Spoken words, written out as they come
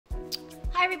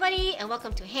Hi everybody, and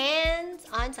welcome to Hands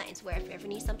on Science, where if you ever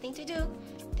need something to do,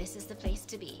 this is the place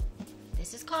to be.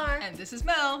 This is Car. And this is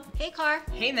Mel. Hey Car.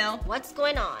 Hey Mel. What's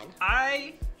going on?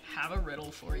 I have a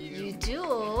riddle for you. You do?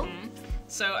 Mm-hmm.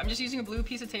 So I'm just using a blue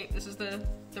piece of tape. This is the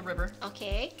river.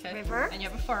 Okay. River. And you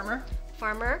have a farmer.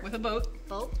 Farmer. With a boat.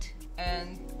 Boat.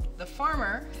 And the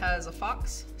farmer has a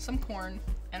fox, some corn,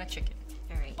 and a chicken.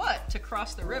 All right. But to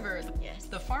cross the river,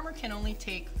 the farmer can only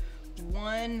take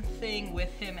one thing with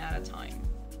him at a time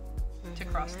to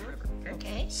cross the river.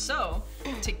 Okay. So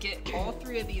to get all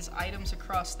three of these items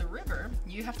across the river,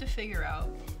 you have to figure out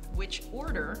which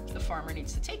order the farmer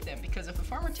needs to take them. Because if the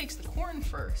farmer takes the corn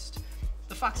first,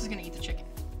 the fox is going to eat the chicken.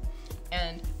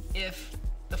 And if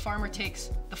the farmer takes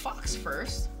the fox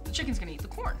first, the chicken's going to eat the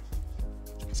corn.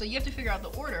 So you have to figure out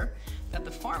the order that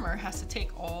the farmer has to take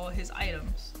all his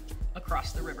items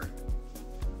across the river.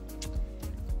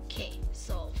 Okay,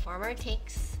 so farmer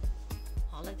takes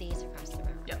all of these across the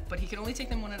river. Yeah, but he can only take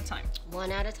them one at a time.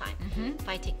 One at a time. If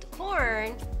I take the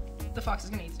corn, the fox is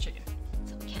going to eat the chicken.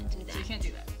 So we can't do that. So you can't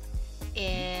do that.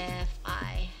 If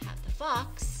I have the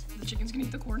fox, the chicken's going to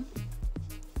eat the corn.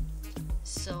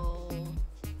 So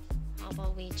how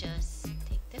about we just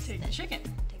take this Take then? the chicken.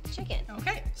 Take the chicken.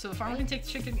 Okay, so the farmer can take the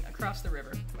chicken across the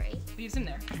river. Right. Leaves him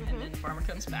there, and then the farmer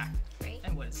comes back. Right.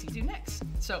 And what does he do next?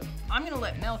 So I'm gonna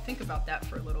let Mel think about that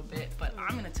for a little bit, but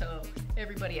I'm gonna tell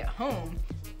everybody at home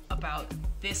about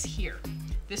this here.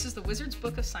 This is the Wizard's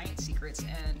Book of Science Secrets,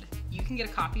 and you can get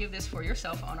a copy of this for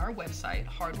yourself on our website,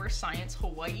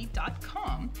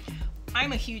 hardwaresciencehawaii.com.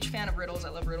 I'm a huge fan of riddles. I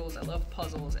love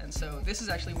puzzles, and so this is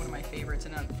actually one of my favorites.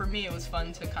 And for me, it was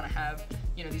fun to kind of have,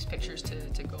 you know, these pictures to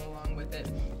go along with it.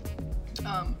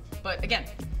 But again,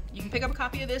 you can pick up a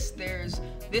copy of this. There's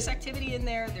this activity in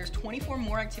there. There's 24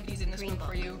 more activities in this book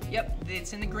for you. Yep,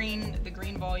 it's in the green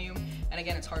volume. And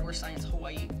again, it's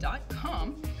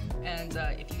hardwaresciencehawaii.com. And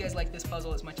if you guys like this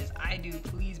puzzle as much as I do,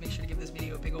 please make sure to give this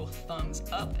video a big old thumbs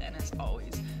up. And as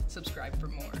always, subscribe for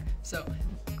more. So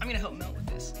I'm gonna help Mel with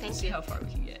this. Thank you. See how far we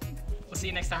can get. We'll see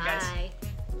you next time, guys. Bye.